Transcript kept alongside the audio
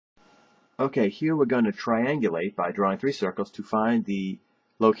Okay, here we're going to triangulate by drawing three circles to find the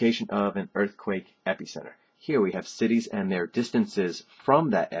location of an earthquake epicenter. Here we have cities and their distances from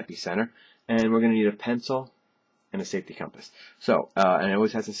that epicenter, and we're going to need a pencil and a safety compass. So, and it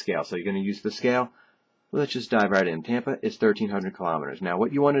always has a scale, so you're going to use the scale. Let's just dive right in. Tampa is 1,300 kilometers. Now,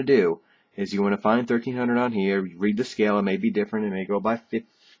 what you want to do is you want to find 1,300 on here. You read the scale. It may be different. It may go by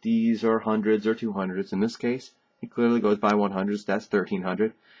 50s or 100s or 200s. In this case, it clearly goes by 100s. That's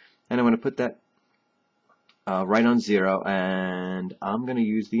 1,300. And I'm going to put that right on 0, and I'm going to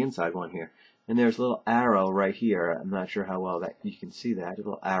use the inside one here. And there's a little arrow right here. I'm not sure how well that you can see that. A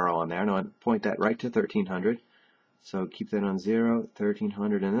little arrow on there. And I want to point that right to 1,300. So keep that on 0,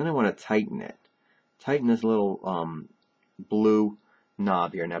 1,300, and then I want to tighten it. Tighten this little blue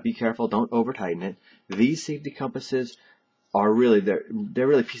knob here. Now be careful, don't over tighten it. These safety compasses are really, they're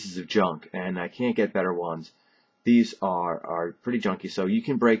really pieces of junk, and I can't get better ones. These are pretty junky, so you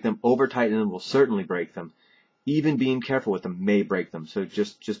can break them. Over tighten them will certainly break them. Even being careful with them may break them, so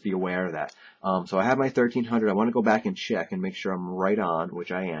just be aware of that. So I have my 1,300. I want to go back and check and make sure I'm right on,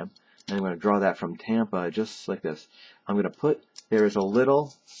 which I am. And I'm going to draw that from Tampa just like this. I'm going to put, there is a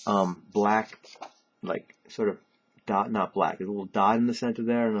little black, like sort of dot, not black, there's a little dot in the center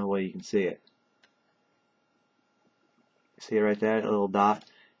there. I don't know whether you can see it. See it right there, a little dot?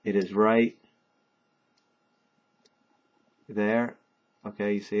 It is right there.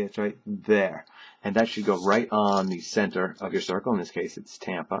 Okay, you see it's right there. And that should go right on the center of your circle. In this case, it's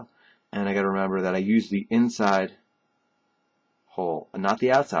Tampa. And I got to remember that I use the inside hole, and not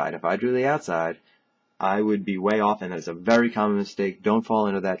the outside. If I drew the outside, I would be way off, and that is a very common mistake. Don't fall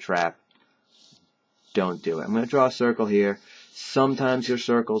into that trap. Don't do it. I'm going to draw a circle here. Sometimes your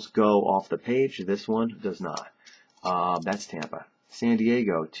circles go off the page. This one does not. That's Tampa. San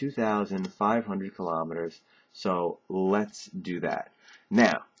Diego, 2,500 kilometers. So let's do that.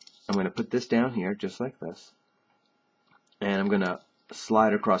 Now, I'm going to put this down here just like this, and I'm going to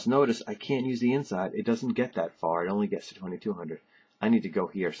slide across. Notice I can't use the inside. It doesn't get that far. It only gets to 2,200. I need to go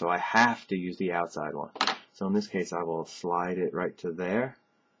here, so I have to use the outside one. So in this case, I will slide it right to there.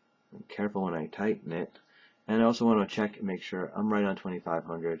 I'm careful when I tighten it. And I also want to check and make sure I'm right on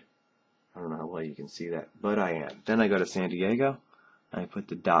 2,500. I don't know how well you can see that, but I am. Then I go to San Diego. I put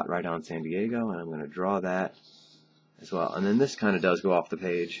the dot right on San Diego, and I'm going to draw that as well. And then this kind of does go off the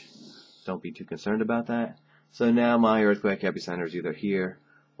page. Don't be too concerned about that. So now my earthquake epicenter is either here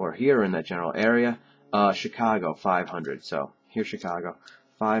or here in that general area. Chicago, 500. So here's Chicago,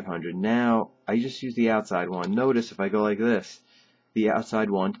 500. Now I just use the outside one. Notice if I go like this, the outside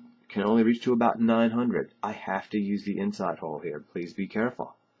one can only reach to about 900. I have to use the inside hole here. Please be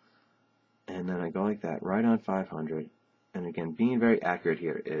careful. And then I go like that, right on 500. And again, being very accurate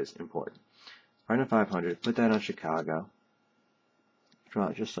here is important. Right on 500, put that on Chicago. Draw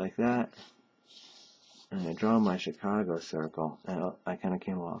it just like that. And I draw my Chicago circle. And I kind of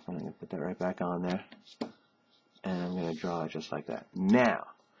came off, and I'm going to put that right back on there. And I'm going to draw it just like that. Now,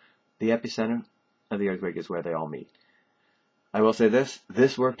 the epicenter of the earthquake is where they all meet. I will say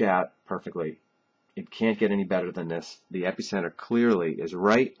this worked out perfectly. It can't get any better than this. The epicenter clearly is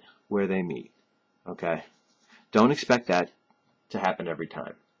right where they meet. Okay? Don't expect that to happen every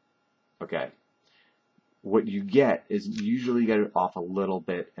time. Okay? What you get is usually get it off a little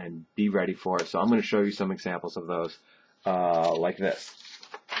bit and be ready for it. So I'm going to show you some examples of those like this.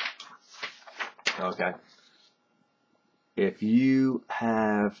 Okay? If you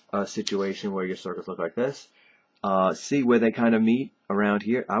have a situation where your circles look like this, see where they kind of meet around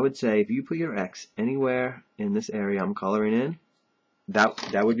here. I would say if you put your X anywhere in this area I'm coloring in,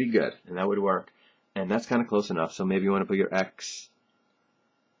 that would be good, and that would work. And that's kind of close enough, so maybe you want to put your X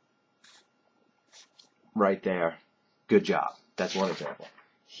right there. Good job. That's one example.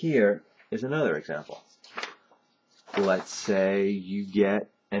 Here is another example. Let's say you get,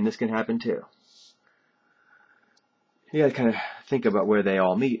 and this can happen too, you got to kind of think about where they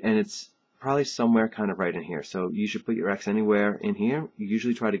all meet, and it's probably somewhere kind of right in here. So you should put your X anywhere in here. You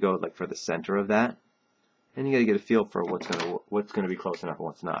usually try to go like for the center of that, and you got to get a feel for what's going to be close enough and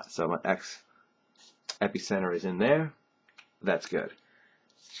what's not. So my X epicenter is in there. That's good.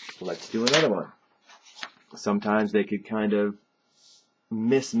 Let's do another one. Sometimes they could kind of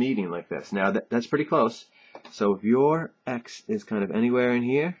miss meeting like this. Now that's pretty close. So if your X is kind of anywhere in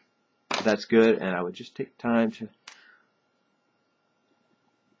here, that's good, and I would just take time to.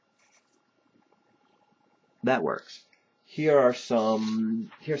 That works. Here's some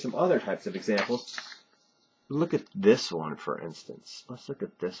other types of examples. Look at this one, for instance. Let's look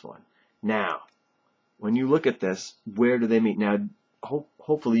at this one. Now, when you look at this, where do they meet? Now,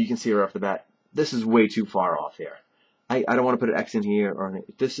 hopefully you can see right off the bat, this is way too far off here. I don't want to put an X in here, or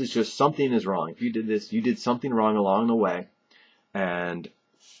this is just something is wrong. If you did this, you did something wrong along the way, and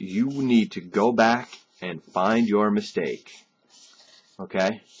you need to go back and find your mistake.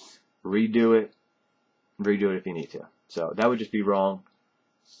 Okay? Redo it if you need to. So that would just be wrong.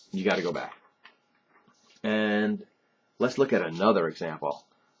 You got to go back. And let's look at another example.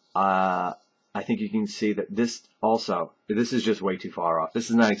 I think you can see that this is just way too far off. This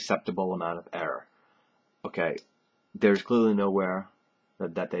is not an acceptable amount of error. Okay, there's clearly nowhere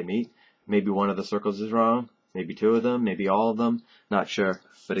that they meet. Maybe one of the circles is wrong, maybe two of them, maybe all of them, not sure.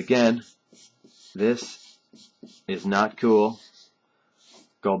 But again, this is not cool.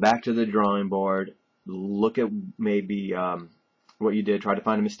 Go back to the drawing board, look at maybe what you did, try to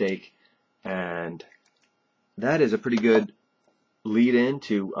find a mistake, and that is a pretty good lead in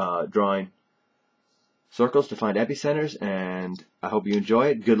to drawing circles to find epicenters, and I hope you enjoy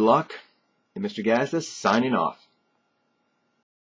it. Good luck, and Mr. Gazda signing off.